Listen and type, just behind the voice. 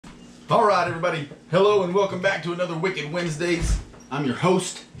All right, everybody. Hello and welcome back to another Wicked Wednesdays. I'm your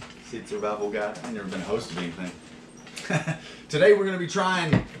host, Sid Survival Guy. I've never been a host of anything. Today we're going to be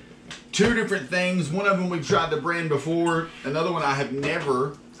trying two different things. One of them we've tried the brand before. Another one I have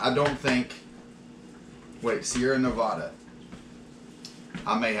never, I don't think. Wait, Sierra Nevada.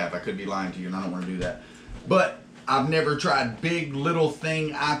 I may have. I could be lying to you and I don't want to do that. But I've never tried Big Little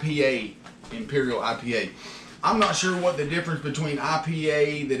Thing IPA, Imperial IPA. I'm not sure what the difference between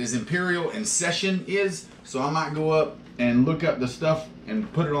IPA that is Imperial and Session is, so I might go up and look up the stuff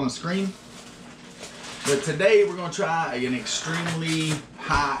and put it on the screen. But today we're going to try an extremely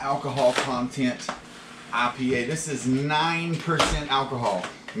high alcohol content IPA. This is 9% alcohol.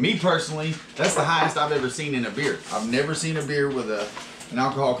 Me personally, that's the highest I've ever seen in a beer. I've never seen a beer with an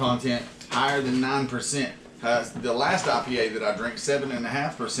alcohol content higher than 9%. The last IPA that I drank,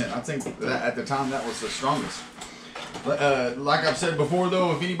 7.5%. I think that at the time that was the strongest. Like I've said before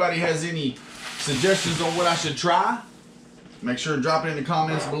though, if anybody has any suggestions on what I should try, make sure to drop it in the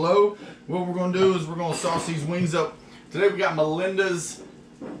comments below. What we're going to do is we're going to sauce these wings up. Today we got Melinda's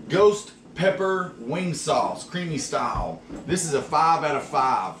Ghost Pepper Wing Sauce, creamy style. This is a 5 out of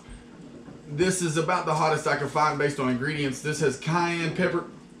 5. This is about the hottest I could find based on ingredients. This has cayenne pepper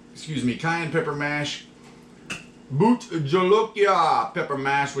mash, boot jolokia pepper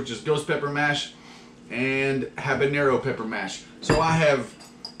mash, which is ghost pepper mash, and habanero pepper mash. So I have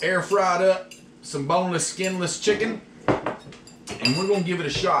air fried up some boneless, skinless chicken, and we're gonna give it a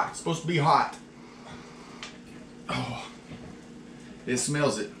shot. It's supposed to be hot. Oh, it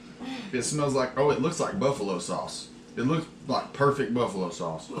smells it. It smells like, oh, it looks like buffalo sauce. It looks like perfect buffalo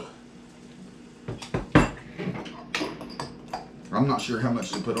sauce. I'm not sure how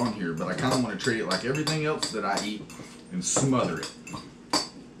much to put on here, but I kind of want to treat it like everything else that I eat and smother it.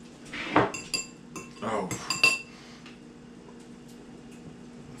 Oh.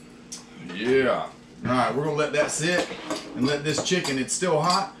 Yeah. Alright, we're going to let that sit and let this chicken, it's still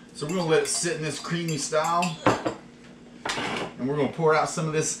hot, so we're going to let it sit in this creamy style. And we're going to pour out some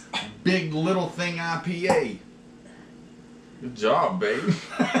of this Big Little Thing IPA. Good job, baby.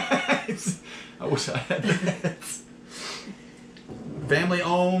 I wish I had that. Family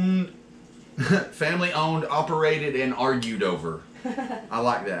owned, operated, and argued over. I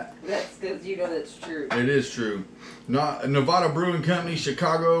like that. That's because you know that's true. It is true. Nevada Brewing Company,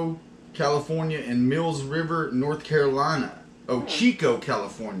 Chicago, California, and Mills River, North Carolina. Oh, Chico,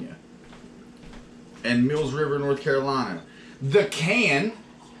 California, and Mills River, North Carolina. The can,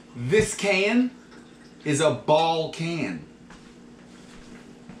 this can, is a ball can.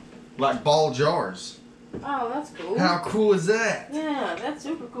 Like ball jars. Oh, that's cool. How cool is that? Yeah, that's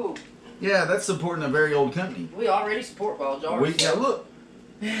super cool. Yeah, that's supporting a very old company. We already support ball jars. Yeah, look.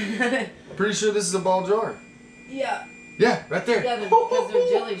 Pretty sure this is a ball jar. Yeah. Yeah, right there. Yeah, because they're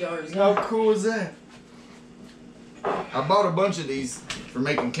jelly jars. How cool is that? I bought a bunch of these for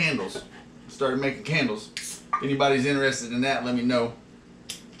making candles. Started making candles. If anybody's interested in that, let me know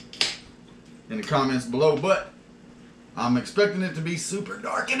in the comments below. But I'm expecting it to be super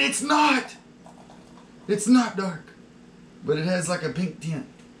dark, and it's not. It's not dark, but it has like a pink tint.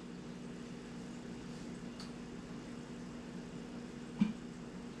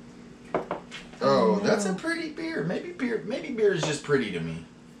 Oh, that's a pretty beer. Maybe beer is just pretty to me.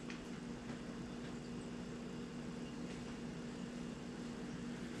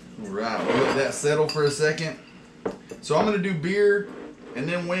 All right, we'll let that settle for a second. So I'm gonna do beer and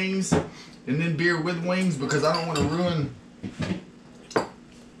then wings and then beer with wings because I don't want to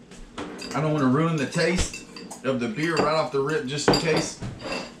ruin the taste of the beer right off the rip, just in case.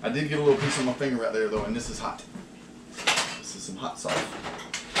 I did get a little piece on my finger right there though, and this is hot. This is some hot sauce.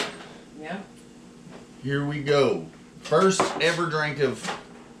 Yeah. Here we go. First ever drink of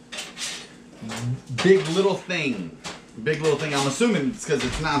Big Little Thing. Big Little Thing. I'm assuming it's because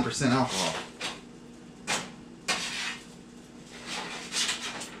it's 9% alcohol.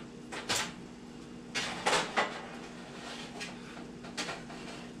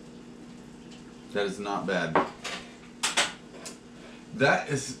 That is not bad.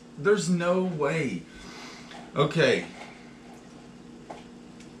 There's no way. Okay.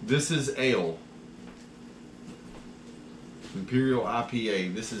 This is ale. Imperial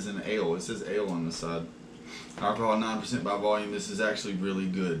IPA. This is an ale. It says ale on the side. Alcohol 9% by volume. This is actually really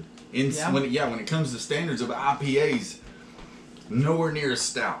good. When it comes to standards of IPAs, nowhere near as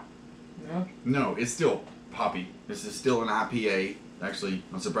stout. No. No, it's still hoppy. This is still an IPA. Actually,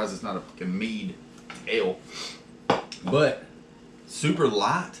 I'm surprised it's not a fucking mead ale. But super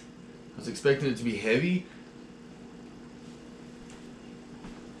light. I was expecting it to be heavy.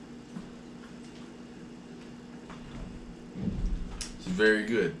 It's very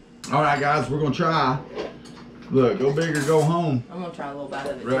good. All right, guys, we're gonna try. Look, go big or go home. I'm gonna try a little bite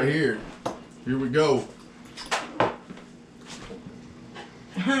of it. Right too. here. Here we go.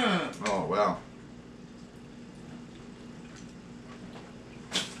 Oh, wow.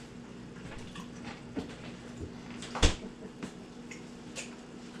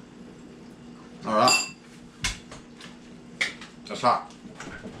 All right. That's hot.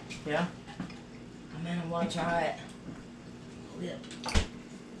 Yeah. Oh, man, I want to try it. Yeah.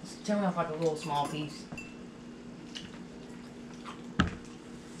 Just tear me off like a little small piece.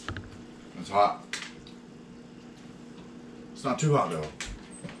 It's hot. It's not too hot though.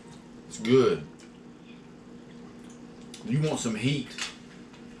 It's good. You want some heat.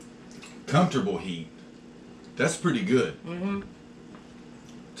 Comfortable heat. That's pretty good. Mm-hmm.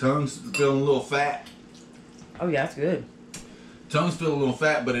 Tongue's feeling a little fat. Oh, yeah, it's good. Tongue's feeling a little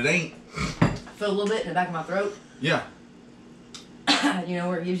fat, but it ain't. Feel a little bit in the back of my throat. Yeah. You know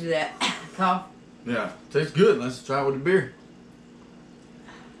where it gives you that cough? Yeah. Tastes good. Let's try it with the beer.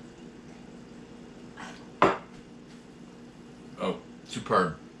 Oh,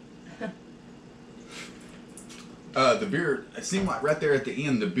 superb. The beer, it seemed like right there at the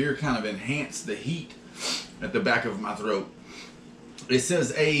end, the beer kind of enhanced the heat at the back of my throat. It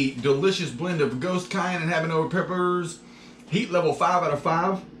says a delicious blend of ghost cayenne and habanero peppers. Heat level 5 out of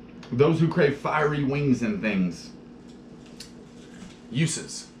 5. Those who crave fiery wings and things.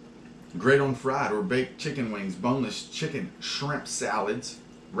 Uses. Great on fried or baked chicken wings, boneless chicken, shrimp salads,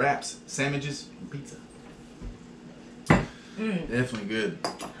 wraps, sandwiches, and pizza. Definitely good.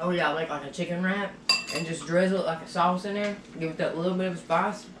 Oh, yeah, I like a chicken wrap and just drizzle it like a sauce in there. Give it that little bit of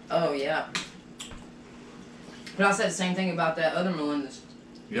spice. Oh, yeah. But I said the same thing about that other Melinda's.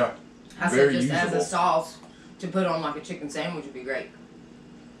 Yeah. I Very said just as usable. a sauce to put on like a chicken sandwich would be great.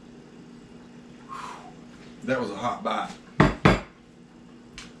 That was a hot bite.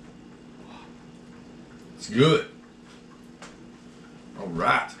 It's good. All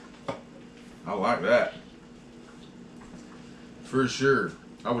right. I like that. For sure.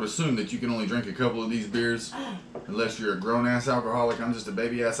 I would assume that you can only drink a couple of these beers unless you're a grown-ass alcoholic. I'm just a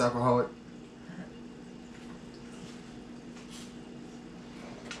baby-ass alcoholic.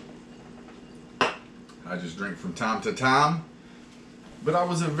 I just drink from time to time. But I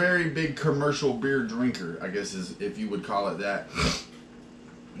was a very big commercial beer drinker, I guess is if you would call it that.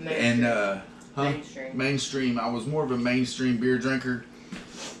 Mainstream. And Mainstream. mainstream. I was more of a mainstream beer drinker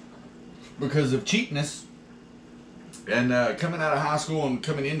because of cheapness. And coming out of high school and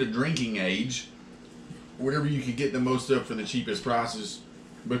coming into drinking age, whatever you could get the most of for the cheapest prices.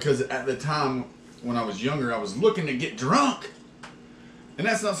 Because at the time when I was younger, I was looking to get drunk. And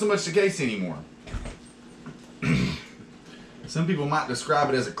that's not so much the case anymore. Some people might describe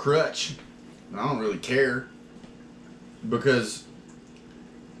it as a crutch. And I don't really care. Because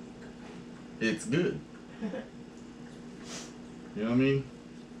it's good. You know what I mean?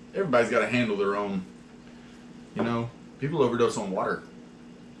 Everybody's got to handle their own. You know, people overdose on water.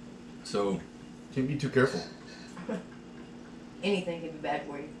 So, can't be too careful. Anything can be bad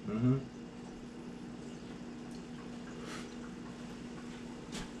for you. Mm-hmm.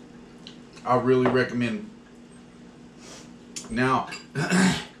 I really recommend. Now,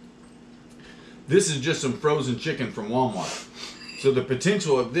 this is just some frozen chicken from Walmart. So the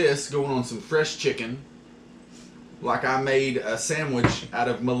potential of this going on some fresh chicken, like I made a sandwich out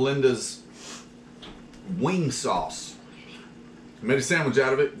of Melinda's wing sauce. I made a sandwich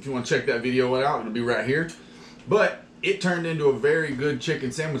out of it. If you want to check that video out, it'll be right here. But it turned into a very good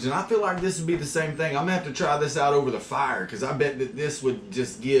chicken sandwich, and I feel like this would be the same thing. I'm gonna have to try this out over the fire because I bet that this would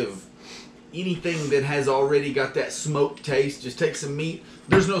just give anything that has already got that smoked taste. Just take some meat.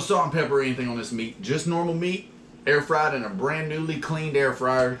 There's no salt and pepper or anything on this meat. Just normal meat, air fried in a brand newly cleaned air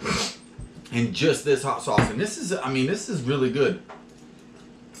fryer, and just this hot sauce. And this is, I mean, this is really good.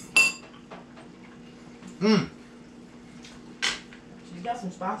 Mmm. She's got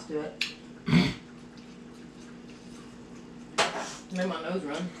some spice to it. Made my nose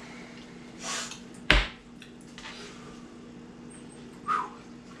run.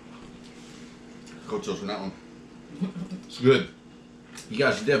 Cold chills from that one. It's good. You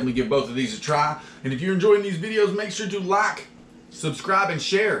guys should definitely give both of these a try. And if you're enjoying these videos, make sure to like, subscribe, and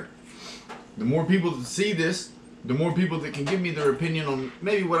share. The more people that see this, the more people that can give me their opinion on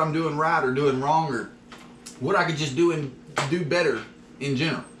maybe what I'm doing right or doing wrong or what I could just do and do better in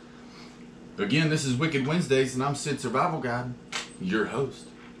general. Again, this is Wicked Wednesdays, and I'm Sid Survival Guide, your host,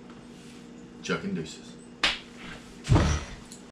 Chuck and Deuces.